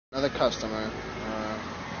Another customer.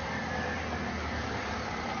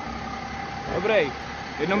 Dobrý.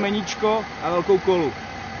 Jedno meníčko a velkou kolu.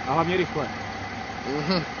 A hlavně rychle.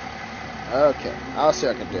 Okay, I'll see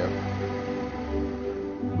what I can do.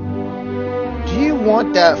 Do you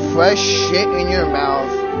want that fresh shit in your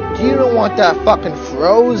mouth? Do you don't want that fucking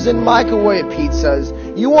frozen microwave pizzas?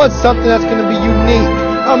 You want something that's gonna be unique.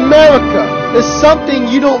 America is something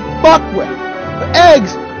you don't fuck with.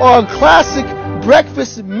 Eggs are a classic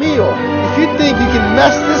breakfast meal. If you think you can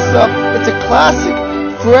mess this up, it's a classic,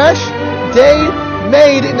 fresh, day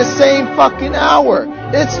made in the same fucking hour.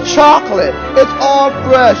 It's chocolate. It's all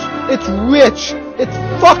fresh. It's rich. It's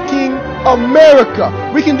fucking America.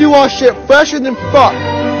 We can do our shit fresher than fuck.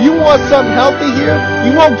 You want something healthy here?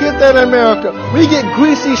 You won't get that in America. We get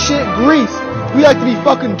greasy shit greased. We like to be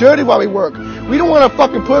fucking dirty while we work. We don't want to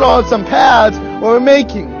fucking put on some pads while we're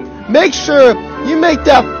making. Make sure you make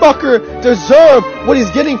that fucker deserve what he's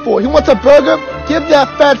getting for. He wants a burger? Give that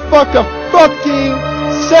fat fuck a fucking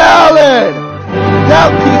salad. That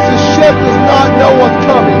piece of shit does not know what's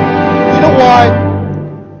coming. You know why?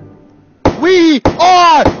 We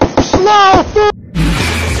are slow food.